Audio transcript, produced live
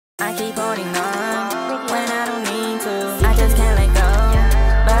I keep holding on when I don't need to. I just can't let go,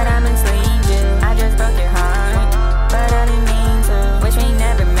 but I mislead you. I just broke your heart, but I didn't mean to. Wish we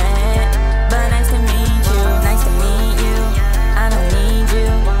never met, but nice to meet you. Nice to meet you, I don't need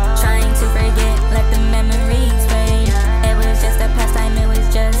you. Trying to forget, let the memories fade. It was just a pastime, it was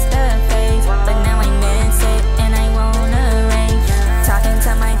just a phase, but now I miss it and I won't erase. Talking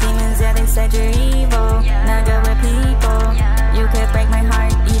to my demons, yeah, they said you're evil, not good with people. You could break my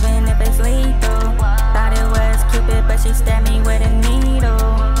heart even if it's lethal. Thought it was cupid, but she stabbed me with a needle.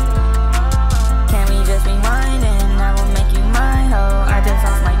 Can we just rewind and I will make you my hoe? I just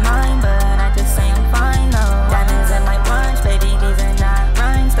lost my mind, but I just say I'm fine though. Diamonds in my watch, baby, these are not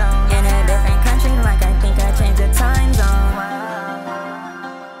rhinestones. In a different country, like I think I changed the time zone.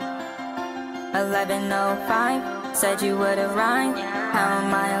 11:05, said you would arrive. How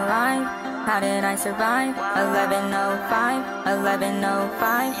am I alive? How did I survive? 11:05,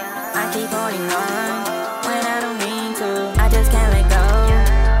 11:05, I keep holding on